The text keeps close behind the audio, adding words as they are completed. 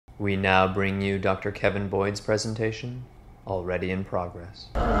We now bring you Dr. Kevin Boyd's presentation, already in progress.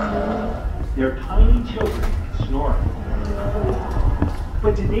 They're tiny children snoring.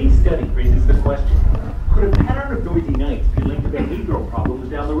 But today's study raises the question, could a pattern of noisy nights be linked to behavioral problems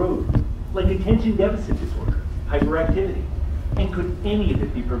down the road, like attention deficit disorder, hyperactivity? And could any of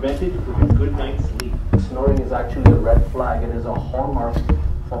it be prevented with a good night's sleep? Snoring is actually a red flag. It is a hallmark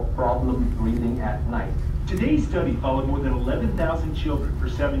for problem breathing at night. Today's study followed more than 11,000 children for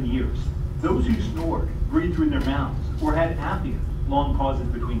 7 years. Those who snored, breathed through their mouths, or had apnea, long pauses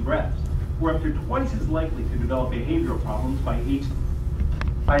between breaths, were up to twice as likely to develop behavioral problems by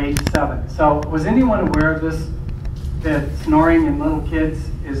age 7. So was anyone aware of this, that snoring in little kids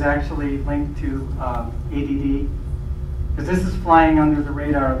is actually linked to ADD? Because this is flying under the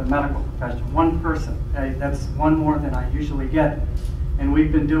radar of the medical profession. One person, that's one more than I usually get. And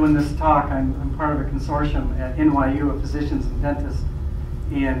we've been doing this talk. I'm part of a consortium at NYU of physicians and dentists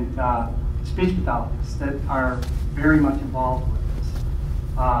and speech pathologists that are very much involved with this.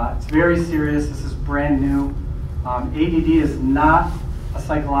 It's very serious. This is brand new. ADD is not a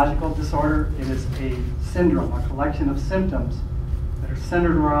psychological disorder. It is a syndrome, a collection of symptoms that are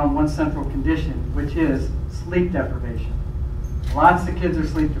centered around one central condition, which is sleep deprivation. Lots of kids are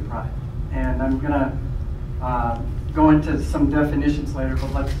sleep deprived, and I'm going to go into some definitions later,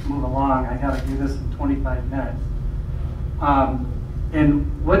 but let's move along. I got to do this in 25 minutes.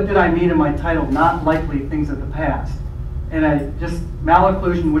 And what did I mean in my title, Not Likely Things of the Past? And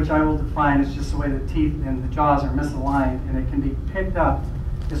malocclusion, which I will define, is just the way the teeth and the jaws are misaligned, and it can be picked up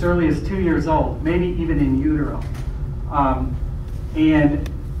as early as 2 years old, maybe even in utero. And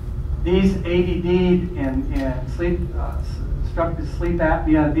these ADD and obstructive sleep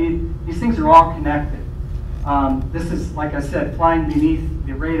apnea, these things are all connected. This is, like I said, flying beneath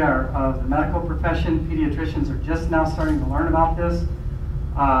the radar of the medical profession. Pediatricians are just now starting to learn about this.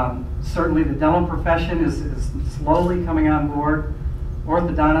 Certainly the dental profession is slowly coming on board.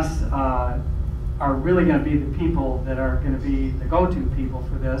 Orthodontists are really going to be the people that are going to be the go-to people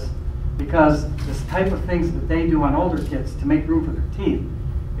for this, because this type of things that they do on older kids to make room for their teeth,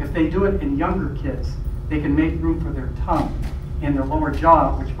 if they do it in younger kids, they can make room for their tongue and their lower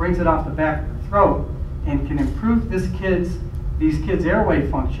jaw, which brings it off the back of the throat and can improve these kids' airway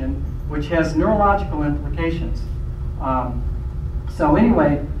function, which has neurological implications. So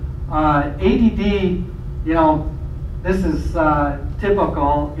anyway, ADD, this is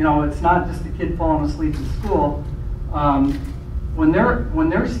typical. It's not just a kid falling asleep in school. When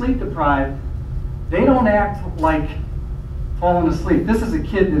they're sleep deprived, they don't act like falling asleep. This is a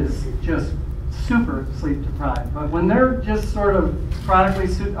kid that is just super sleep deprived. But when they're just sort of chronically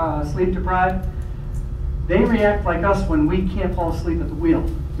sleep deprived, they react like us when we can't fall asleep at the wheel.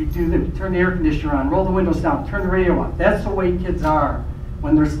 We turn the air conditioner on, roll the windows down, turn the radio on. That's the way kids are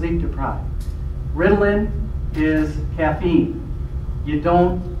when they're sleep deprived. Ritalin is caffeine.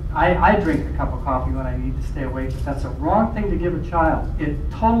 I drink a cup of coffee when I need to stay awake, but that's a wrong thing to give a child. It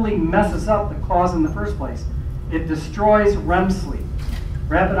totally messes up the cause in the first place. It destroys REM sleep.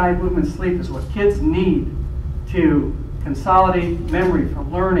 Rapid eye movement sleep is what kids need to consolidate memory for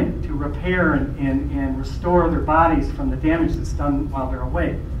learning, to repair and restore their bodies from the damage that's done while they're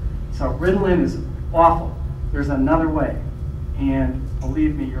awake. So Ritalin is awful. There's another way. And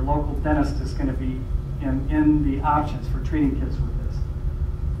believe me, your local dentist is going to be in the options for treating kids with this.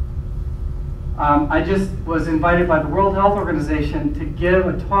 I just was invited by the World Health Organization to give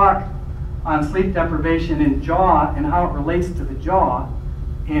a talk on sleep deprivation in jaw and how it relates to the jaw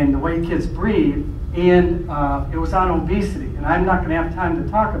and the way kids breathe. And it was on obesity, and I'm not going to have time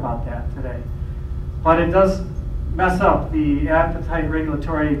to talk about that today. But it does mess up the appetite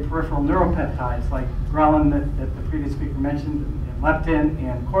regulatory peripheral neuropeptides like ghrelin that the previous speaker mentioned, and leptin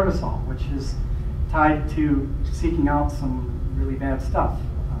and cortisol, which is tied to seeking out some really bad stuff,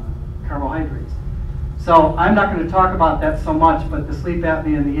 carbohydrates. So I'm not going to talk about that so much, but the sleep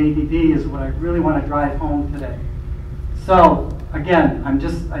apnea and the ADD is what I really want to drive home today. So again,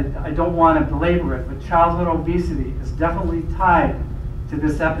 I don't want to belabor it, but childhood obesity is definitely tied to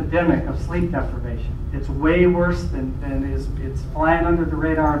this epidemic of sleep deprivation. It's way worse than it's flying under the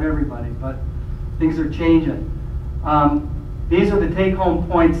radar of everybody, but things are changing. These are the take-home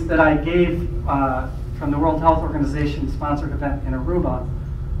points that I gave from the World Health Organization sponsored event in Aruba,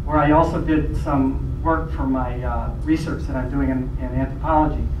 where I also did some work for my research that I'm doing in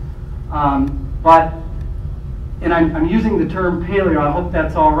anthropology. And I'm using the term paleo. I hope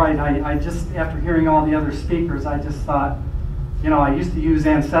that's all right. I just, after hearing all the other speakers, I just thought, I used to use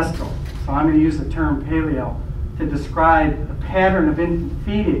ancestral, so I'm going to use the term paleo to describe the pattern of infant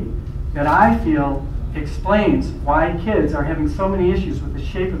feeding that I feel explains why kids are having so many issues with the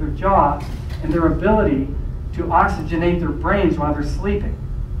shape of their jaw and their ability to oxygenate their brains while they're sleeping.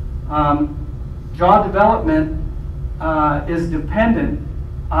 Jaw development is dependent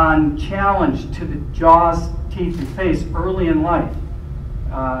on challenge to the jaws, teeth, and face early in life.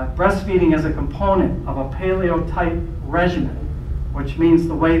 Breastfeeding is a component of a paleo-type regimen, which means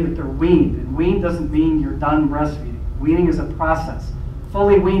the way that they're weaned. And weaned doesn't mean you're done breastfeeding. Weaning is a process.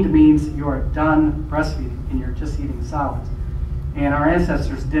 Fully weaned means you are done breastfeeding and you're just eating solids. And our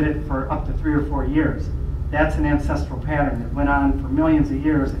ancestors did it for up to 3 or 4 years. That's an ancestral pattern that went on for millions of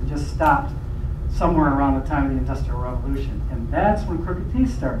years and just stopped somewhere around the time of the Industrial Revolution. And that's when crooked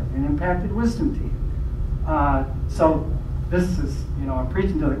teeth started and impacted wisdom teeth. So this is, you know, I'm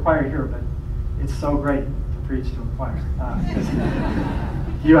preaching to the choir here, but it's so great to preach to a choir.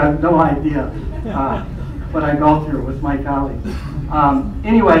 You have no idea what I go through with my colleagues.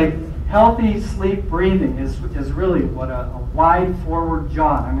 Anyway, healthy sleep breathing is really what a wide forward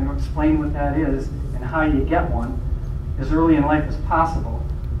jaw, I'm going to explain what that is and how you get one as early in life as possible,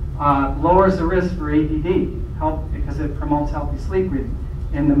 lowers the risk for ADD because it promotes healthy sleep breathing.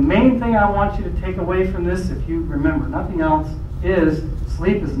 And the main thing I want you to take away from this, if you remember nothing else, is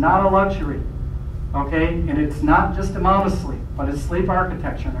sleep is not a luxury, okay? And it's not just amount of sleep, but it's sleep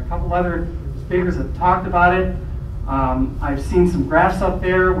architecture. And a couple other speakers have talked about it. I've seen some graphs up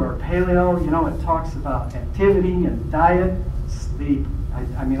there where paleo, you know, it talks about activity and diet, sleep.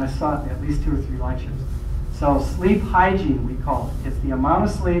 I mean, I saw it at least 2 or 3 lectures. So sleep hygiene, we call it. It's the amount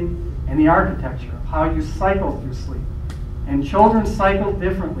of sleep and the architecture of how you cycle through sleep. And children cycle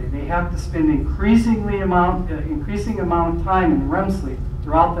differently. They have to spend increasing amount of time in REM sleep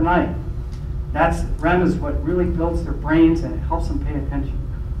throughout the night. REM is what really builds their brains and it helps them pay attention.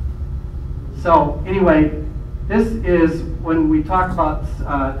 So anyway, this is when we talk about,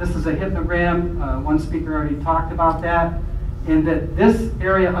 this is a hypnogram. One speaker already talked about that. And that this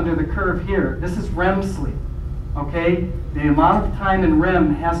area under the curve here, this is REM sleep. Okay? The amount of time in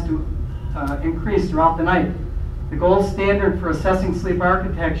REM has to increase throughout the night. The gold standard for assessing sleep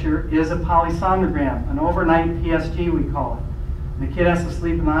architecture is a polysomnogram, an overnight PSG we call it. And the kid has to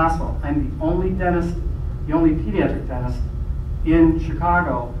sleep in the hospital. I'm the only dentist, the only pediatric dentist in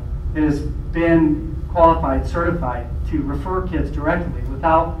Chicago that has been qualified, certified to refer kids directly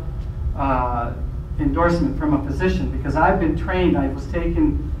without endorsement from a physician, because I've been trained. I was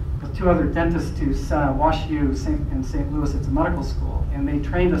taken with 2 other dentists to WashU in St. Louis. It's a medical school, and they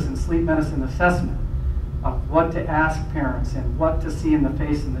trained us in sleep medicine assessment of what to ask parents and what to see in the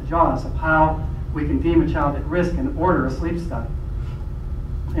face and the jaws of how we can deem a child at risk and order a sleep study.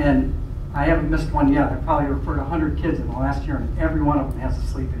 And I haven't missed one yet. I probably referred 100 kids in the last year, and every one of them has a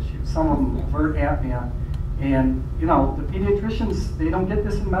sleep issue. Some of them overt apnea. And, you know, the pediatricians, they don't get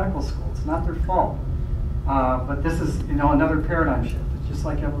this in medical school. It's not their fault. But this is, you know, another paradigm shift. It's just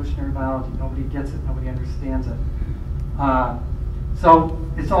like evolutionary biology. Nobody gets it. Nobody understands it. So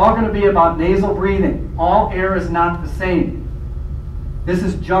it's all going to be about nasal breathing. All air is not the same. This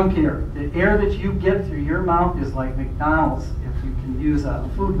is junk air. The air that you get through your mouth is like McDonald's, if you can use a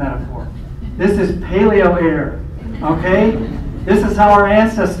food metaphor. This is paleo air, okay? This is how our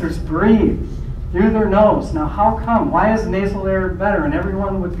ancestors breathed, through their nose. Now how come? Why is nasal air better? And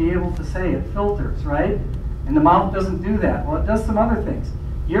everyone would be able to say it filters, right? And the mouth doesn't do that. Well, it does some other things.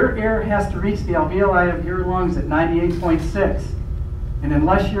 Your air has to reach the alveoli of your lungs at 98.6. And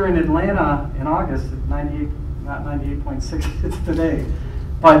unless you're in Atlanta in August at 98, not 98.6, it's today,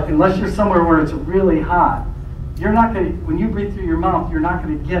 but unless you're somewhere where it's really hot, you're not going to, when you breathe through your mouth, you're not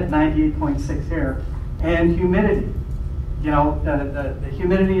going to get 98.6 air. And humidity. You know, the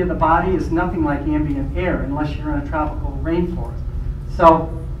humidity of the body is nothing like ambient air unless you're in a tropical rainforest.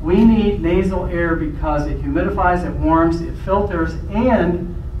 So we need nasal air because it humidifies, it warms, it filters,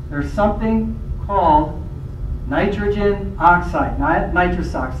 and there's something called nitrogen oxide, not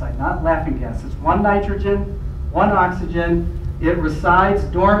nitrous oxide, not laughing gas. It's 1 nitrogen, 1 oxygen. It resides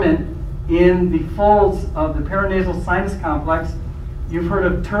dormant in the folds of the paranasal sinus complex. You've heard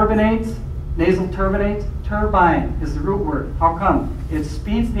of turbinates, nasal turbinates. Turbine is the root word. How come? It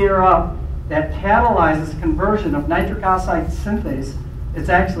speeds the air up. That catalyzes conversion of nitric oxide synthase. It's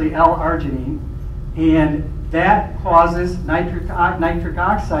actually L-arginine. And that causes nitric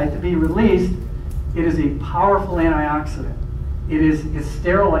oxide to be released. It is a powerful antioxidant.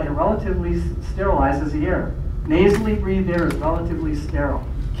 It relatively sterilizes the air. Nasally breathed air is relatively sterile.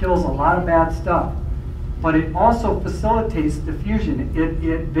 It kills a lot of bad stuff. But it also facilitates diffusion.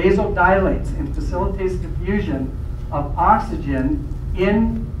 It vasodilates and facilitates diffusion of oxygen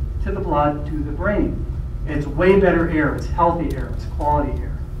into the blood to the brain. It's way better air. It's healthy air. It's quality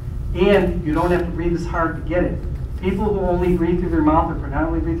air. and you don't have to breathe as hard to get it. People who only breathe through their mouth or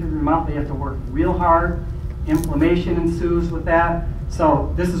predominantly breathe through their mouth, they have to work real hard. Inflammation ensues with that.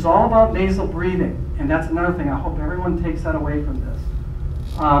 So this is all about nasal breathing, and that's another thing. I hope everyone takes that away from this.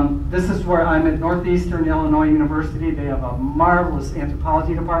 This is where I'm at Northeastern Illinois University. They have a marvelous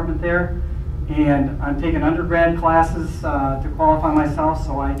anthropology department there, and I'm taking undergrad classes to qualify myself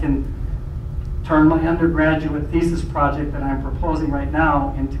so I can turn my undergraduate thesis project that I'm proposing right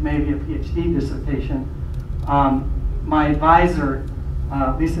now into maybe a PhD dissertation. My advisor,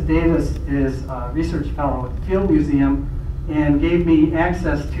 Lisa Davis, is a research fellow at the Field Museum and gave me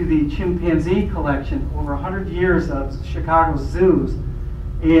access to the chimpanzee collection, over 100 years of Chicago's zoos.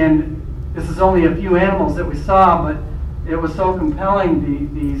 And this is only a few animals that we saw, but it was so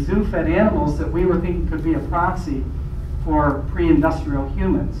compelling, the zoo-fed animals, that we were thinking could be a proxy for pre-industrial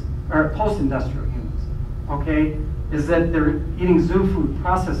humans, or post-industrial humans, okay? Is that they're eating zoo food,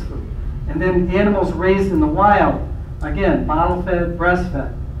 processed food. And then animals raised in the wild, again, bottle-fed,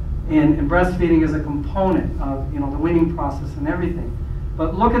 breastfed. And breastfeeding is a component of, the weaning process and everything.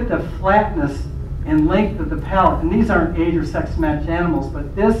 But look at the flatness and length of the palate. And these aren't age or sex matched animals,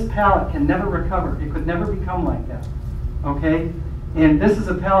 but this palate can never recover. It could never become like that, okay? And this is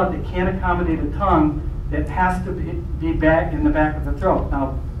a palate that can't accommodate a tongue that has to be back in the back of the throat.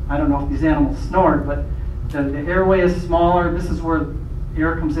 Now, I don't know if these animals snored, but the airway is smaller. This is where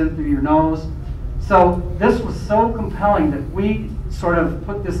air comes in through your nose. So this was so compelling that we sort of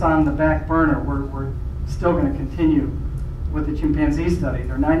put this on the back burner. We're still going to continue with the chimpanzee study.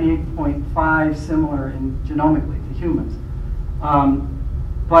 They're 98.5 similar genomically to humans.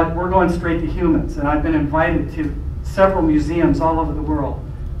 But we're going straight to humans, and I've been invited to several museums all over the world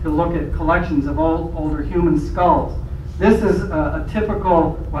to look at collections of older human skulls. This is a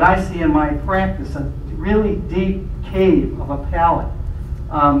typical, what I see in my practice, a really deep cave of a palate.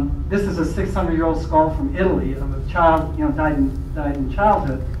 This is a 600-year-old skull from Italy of a child, died in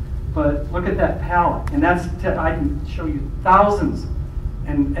childhood. But look at that palate, and I can show you thousands,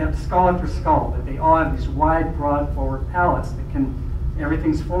 and skull after skull, that they all have these wide, broad forward palates that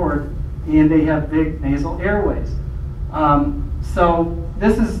everything's forward, and they have big nasal airways. So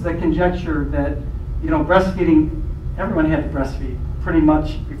this is the conjecture that, breastfeeding, everyone had to breastfeed pretty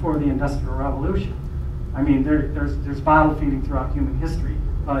much before the Industrial Revolution. I mean, there's bottle feeding throughout human history,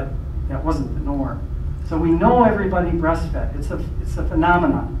 but that wasn't the norm. So we know everybody breastfed. It's a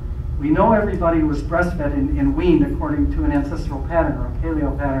phenomenon. We know everybody was breastfed and weaned according to an ancestral pattern or a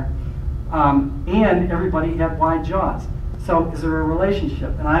paleo pattern, and everybody had wide jaws. So is there a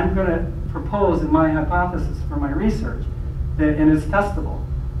relationship? And I'm going to propose in my hypothesis for my research, and it's testable,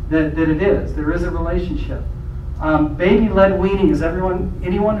 that it is. There is a relationship. Baby-led weaning,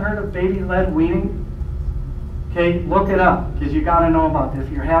 anyone heard of baby-led weaning? Okay, look it up, because you got to know about this.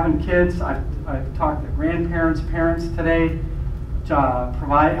 If you're having kids, I've talked to grandparents, parents today,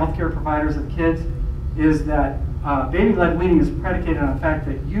 healthcare providers of kids, is that baby-led weaning is predicated on the fact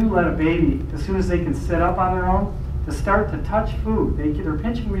that you let a baby, as soon as they can sit up on their own, to start to touch food. Their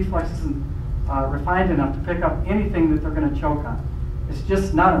pinching reflexes are refined enough to pick up anything that they're going to choke on. It's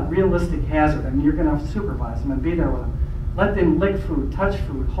just not a realistic hazard. I mean, you're going to have to supervise them and be there with them. Let them lick food, touch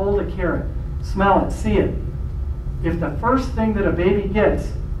food, hold a carrot, smell it, see it. If the first thing that a baby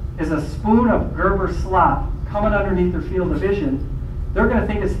gets is a spoon of Gerber slop coming underneath their field of vision, they're going to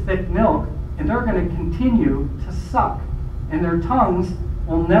think it's thick milk, and they're going to continue to suck. And their tongues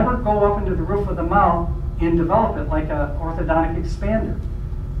will never go up into the roof of the mouth and develop it like an orthodontic expander.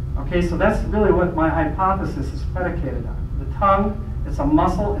 Okay, so that's really what my hypothesis is predicated on. The tongue, it's a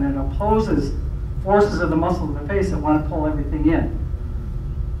muscle, and it opposes forces of the muscle of the face that want to pull everything in.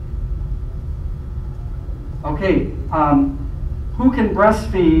 Okay, who can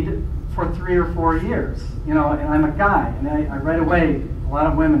breastfeed for 3 or 4 years? And I'm a guy, and I right away, a lot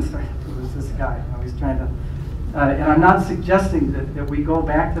of women started, who's this guy? He's trying to, and I'm not suggesting that we go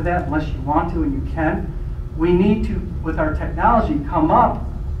back to that unless you want to and you can. We need to, with our technology, come up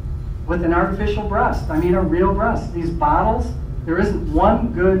with an artificial breast. I mean, a real breast. These bottles, there isn't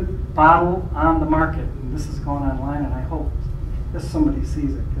one good bottle on the market. And this is going online, and I hope that somebody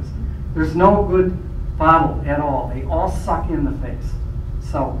sees it, because there's no good bottle at all. They all suck in the face.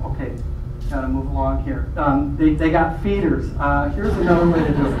 So, okay, gotta move along here. They got feeders. Here's another way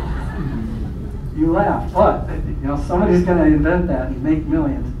to do it. You laugh, but somebody's gonna invent that and make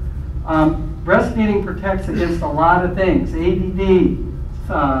millions. Breastfeeding protects against a lot of things: ADD,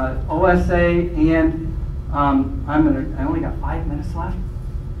 OSA, and I only got 5 minutes left.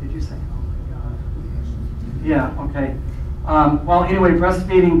 Did you say? Oh my God. Yeah. Okay. Well, anyway,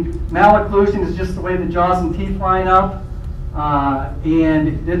 breastfeeding, malocclusion is just the way the jaws and teeth line up. and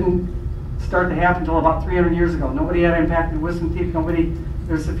it didn't start to happen until about 300 years ago. Nobody had impacted wisdom teeth.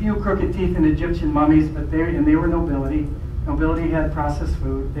 There's a few crooked teeth in Egyptian mummies, but they were nobility. Nobility had processed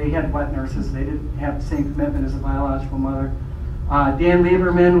food. They had wet nurses. They didn't have the same commitment as a biological mother. Dan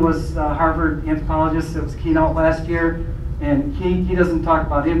Lieberman was a Harvard anthropologist that was keynote last year, and he doesn't talk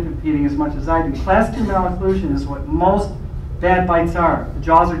about infant feeding as much as I do. Class 2 malocclusion is what most bad bites are. The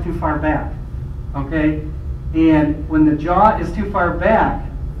jaws are too far back, okay? And when the jaw is too far back,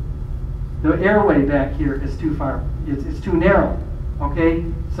 the airway back here is too far, it's too narrow, okay?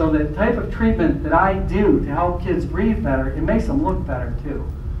 So the type of treatment that I do to help kids breathe better, it makes them look better too.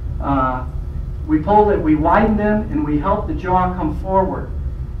 We widen them and we help the jaw come forward.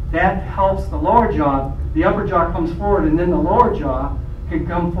 That helps the lower jaw, the upper jaw comes forward and then the lower jaw can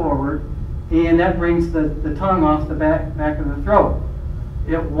come forward, and that brings the tongue off the back of the throat.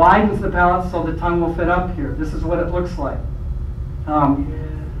 It widens the palate so the tongue will fit up here. This is what it looks like.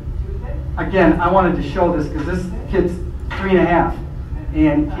 Again, I wanted to show this because this kid's 3.5,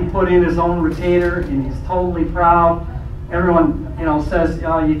 and he put in his own retainer, and he's totally proud. Everyone, says,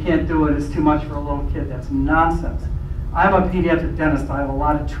 "Oh, you can't do it. It's too much for a little kid." That's nonsense. I'm a pediatric dentist. I have a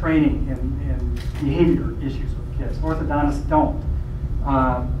lot of training in behavior issues with kids. Orthodontists don't,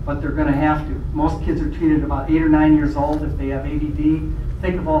 but they're going to have to. Most kids are treated about 8 or 9 years old if they have ADD.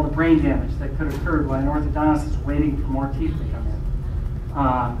 Think of all the brain damage that could occur while an orthodontist is waiting for more teeth to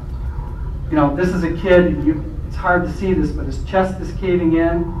come in. This is a kid, it's hard to see this, but his chest is caving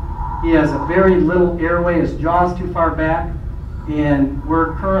in. He has a very little airway, his jaw's too far back, and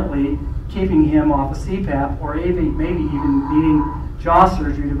we're currently keeping him off a CPAP or maybe even needing jaw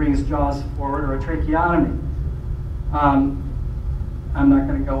surgery to bring his jaws forward or a tracheotomy. I'm not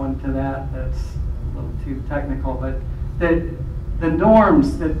going to go into that, that's a little too technical, but the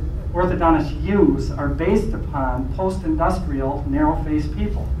norms that orthodontists use are based upon post-industrial narrow-faced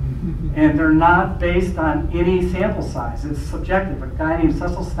people. And they're not based on any sample size. It's subjective. A guy named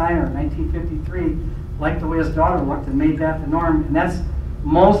Cecil Steiner in 1953 liked the way his daughter looked and made that the norm. And that's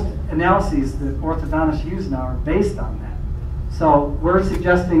most analyses that orthodontists use now are based on that. So we're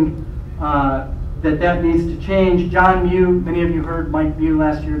suggesting that needs to change. John Mew, many of you heard Mike Mew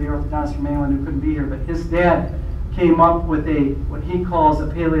last year, the orthodontist from England who couldn't be here, but his dad came up with what he calls a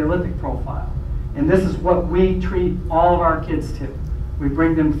Paleolithic profile. And this is what we treat all of our kids to. We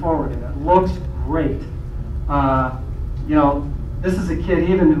bring them forward, and it looks great. This is a kid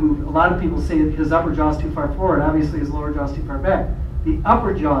even who, a lot of people say that his upper jaw is too far forward. Obviously, his lower jaw is too far back. The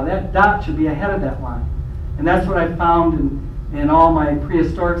upper jaw, that dot should be ahead of that line. And that's what I found in all my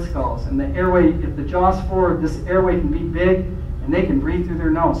prehistoric skulls. And the airway, if the jaw's forward, this airway can be big, and they can breathe through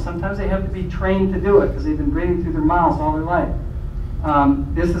their nose. Sometimes they have to be trained to do it because they've been breathing through their mouths all their life.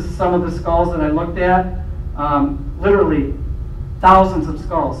 This is some of the skulls that I looked at. Literally, thousands of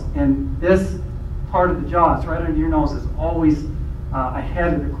skulls, and this part of the jaw, it's right under your nose, is always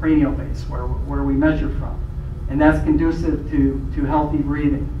ahead of the cranial base where we measure from, and that's conducive to healthy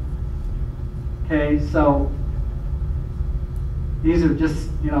breathing. Okay, so these are just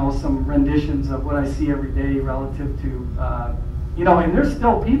some renditions of what I see every day relative to and there's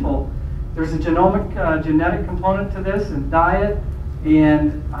still people. There's a genetic component to this and diet,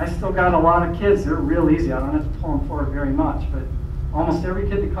 and I still got a lot of kids. They're real easy. I don't have to pull them forward very much, but almost every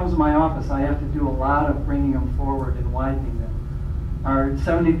kid that comes to my office, I have to do a lot of bringing them forward and widening them. Are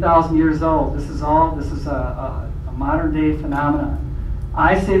 70,000 years old. This is a modern day phenomenon.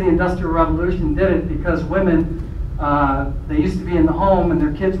 I say the Industrial Revolution did it because women, they used to be in the home and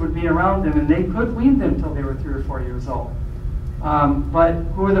their kids would be around them and they could wean them until they were 3 or 4 years old. But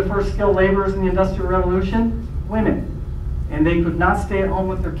who were the first skilled laborers in the Industrial Revolution? Women. And they could not stay at home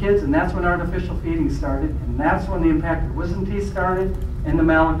with their kids, and that's when artificial feeding started, and that's when the impacted wisdom teeth started, and the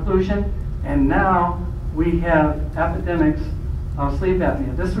malocclusion, and now we have epidemics of sleep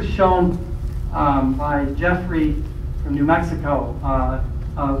apnea. This was shown by Jeffrey from New Mexico.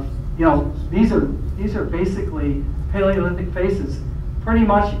 These are basically Paleolithic faces. Pretty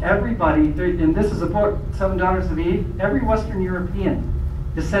much everybody, and this is about 7 Daughters of Eve, every Western European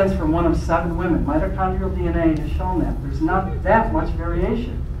descends from one of 7 women. Mitochondrial DNA has shown that. There's not that much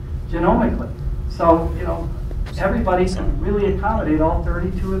variation genomically. So, everybody can really accommodate all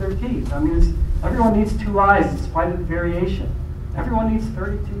 32 of their teeth. I mean, everyone needs 2 eyes in spite of the variation. Everyone needs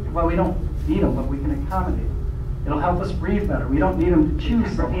 32. Well, we don't need them, but we can accommodate them. It'll help us breathe better. We don't need them to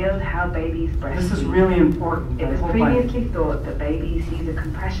choose. Revealed how babies breastfeed. This is really important. It was previously thought that babies use a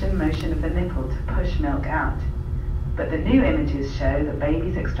compression motion of the nipple to push milk out. But the new images show that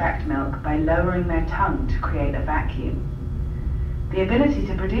babies extract milk by lowering their tongue to create a vacuum. The ability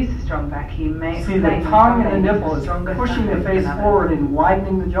to produce a strong vacuum may See, the explain tongue some and the babies nipple are is stronger pushing the suckers face than others. forward and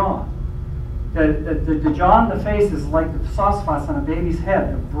widening the jaw. The jaw and the face is like the soft spots on a baby's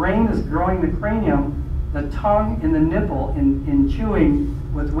head. The brain is growing the cranium, the tongue and the nipple in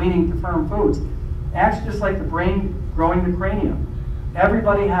chewing with weaning to firm foods. Acts just like the brain growing the cranium.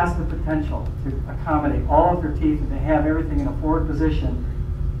 Everybody has the potential to accommodate all of their teeth and to have everything in a forward position.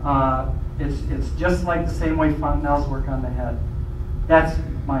 It's just like the same way fontanelles work on the head. That's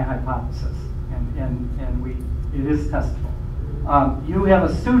my hypothesis, and it is testable. You have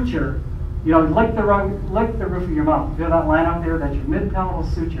a suture. You know, lick the roof of your mouth. Feel that line up there? That's your mid-palatal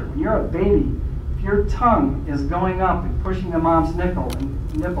suture. When you're a baby, if your tongue is going up and pushing the mom's nipple,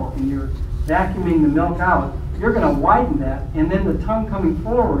 and you're vacuuming the milk out, you're going to widen that, and then the tongue coming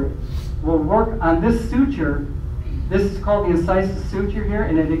forward will work on this suture. This is called the incisus suture here,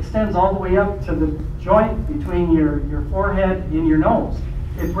 and it extends all the way up to the joint between your forehead and your nose.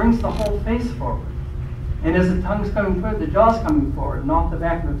 It brings the whole face forward. And as the tongue's coming forward, the jaw's coming forward and off the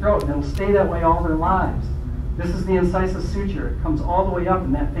back of the throat, and it'll stay that way all their lives. This is the incisus suture. It comes all the way up,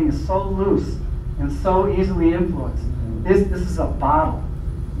 and that thing is so loose and so easily influenced. This is a bottle,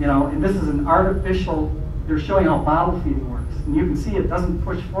 you know, and this is an artificial. They're showing how bottle feeding works, and you can see it doesn't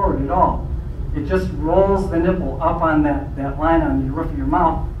push forward at all. It just rolls the nipple up on that line on the roof of your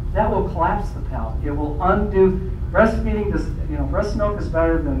mouth. That will collapse the palate. It will undo breastfeeding. Breast milk is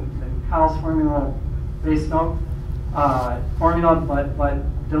better than cow's formula-based milk formula,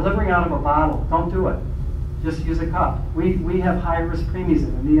 but delivering out of a bottle, don't do it. Just use a cup. We have high-risk preemies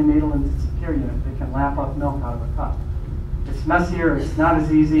in the neonatal intensive care unit that can lap up milk out of a cup. It's messier. It's not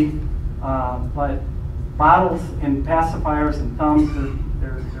as easy, but bottles and pacifiers and thumbs,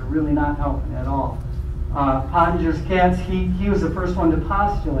 they're really not helping at all. Pottinger's cats, he was the first one to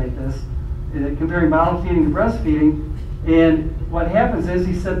postulate this, comparing bottle feeding to breastfeeding. And what happens is,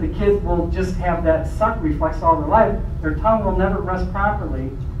 he said the kids will just have that suck reflex all their life. Their tongue will never rest properly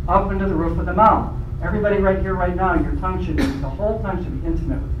up into the roof of the mouth. Everybody right here, right now, your tongue should be, the whole tongue should be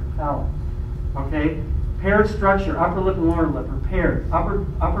intimate with your palate. Okay? Paired structure, upper lip and lower lip are paired.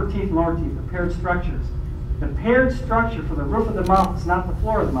 Upper teeth and lower teeth are paired structures. The paired structure for the roof of the mouth is not the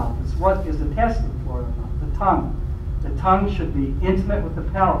floor of the mouth. It's what is attached to the floor of the mouth, the tongue. The tongue should be intimate with the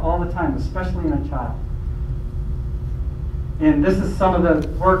palate all the time, especially in a child. And this is some of the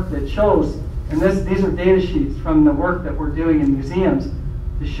work that shows, and these are data sheets from the work that we're doing in museums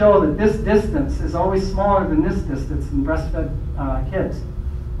to show that this distance is always smaller than this distance in breastfed kids.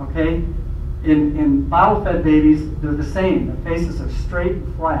 Okay? In bottle-fed babies, they're the same. The faces are straight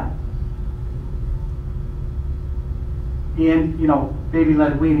and flat. And, you know,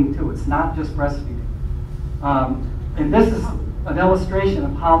 baby-led weaning too. It's not just breastfeeding. And this is an illustration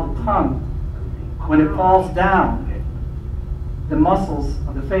of how the tongue, when it falls down, the muscles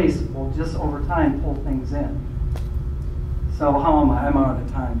of the face will just over time pull things in. So how am I? I'm out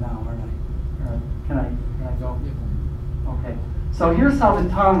of time now, aren't I? Can I go? Okay. So here's how the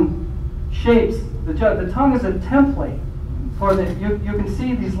tongue shapes. The tongue is a template for the. You can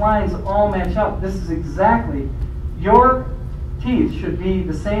see these lines all match up. This is exactly. Your teeth should be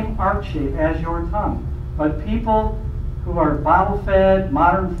the same arc shape as your tongue. But people who are bottle-fed,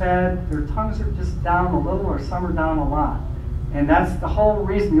 modern-fed, their tongues are just down a little, or some are down a lot. And that's the whole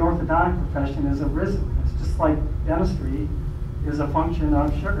reason the orthodontic profession has arisen. It's just like dentistry is a function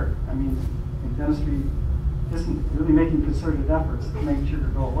of sugar. I mean, dentistry isn't really making concerted efforts to make sugar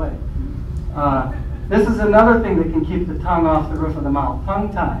go away. This is another thing that can keep the tongue off the roof of the mouth,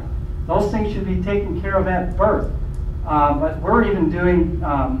 tongue tie. Those things should be taken care of at birth. But we're even doing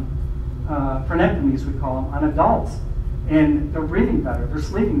frenectomies, we call them, on adults. And they're breathing better, they're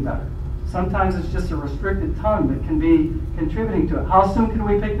sleeping better. Sometimes it's just a restricted tongue that can be contributing to it. How soon can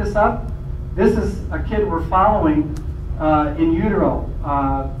we pick this up? This is a kid we're following in utero.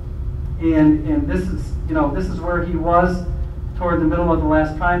 And this is, this is where he was toward the middle of the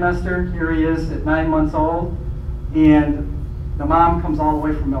last trimester. Here he is at 9 months old. And the mom comes all the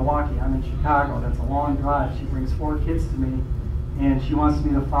way from Milwaukee. I'm in Chicago. That's a long drive. She brings 4 kids to me, and she wants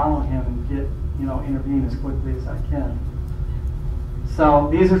me to follow him and get, intervene as quickly as I can. So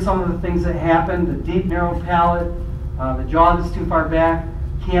these are some of the things that happen. The deep, narrow palate, the jaw that's too far back,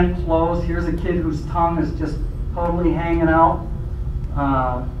 can't close. Here's a kid whose tongue is just totally hanging out.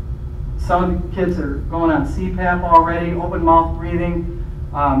 Some of the kids are going on CPAP already, open mouth breathing.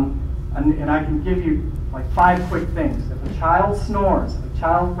 And I can give you like 5 quick things. If a child snores, if a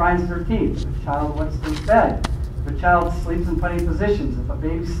child grinds their teeth, if a child wets their bed, if a child sleeps in funny positions, if a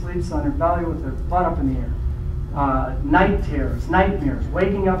baby sleeps on their belly with their butt up in the air, night terrors, nightmares,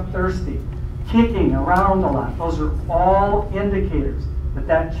 waking up thirsty, kicking around a lot. Those are all indicators that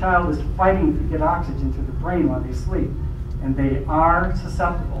that child is fighting to get oxygen to the brain while they sleep. And they are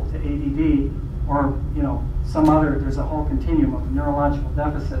susceptible to ADD or, you know, some other, there's a whole continuum of neurological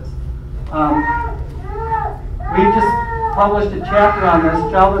deficits. We just published a chapter on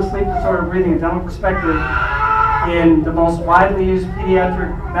this, childhood sleep disorder breathing, a dental perspective, in the most widely used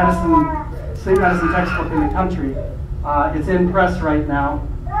pediatric medicine, sleep medicine textbook in the country. It's in press right now,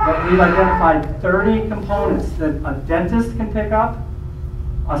 but we've identified 30 components that a dentist can pick up,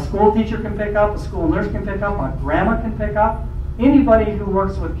 a school teacher can pick up, a school nurse can pick up, a grandma can pick up, anybody who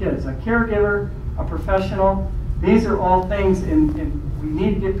works with kids, a caregiver, a professional. These are all things, and we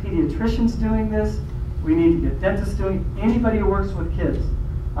need to get pediatricians doing this. We need to get dentists doing it. Anybody who works with kids.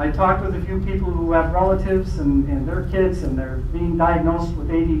 I talked with a few people who have relatives and their kids, and they're being diagnosed with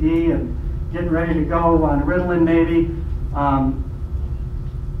ADD and getting ready to go on Ritalin maybe.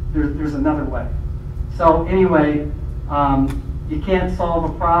 There's another way. So anyway, you can't solve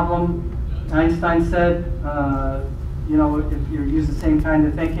a problem. Einstein said, you know, if you use the same kind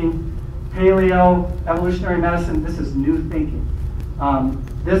of thinking. Paleo, evolutionary medicine, this is new thinking.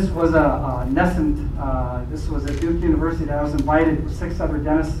 This was this was at Duke University. I was invited with 6 other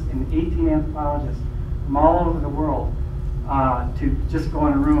dentists and 18 anthropologists from all over the world to just go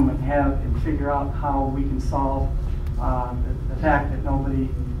in a room and figure out how we can solve the fact that nobody,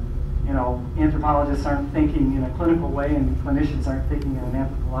 you know, anthropologists aren't thinking in a clinical way and clinicians aren't thinking in an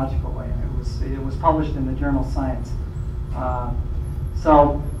anthropological way. And it was published in the journal Science.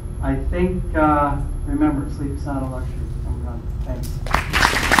 So I think, remember, sleep is not a luxury. I'm done. Thanks.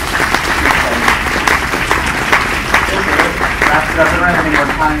 Wraps it up. We don't have any more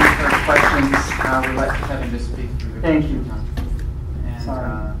time for questions. We'll let Kevin just speak through. Thank you. And,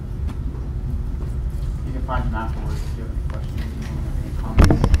 Sorry. you can find him afterwards.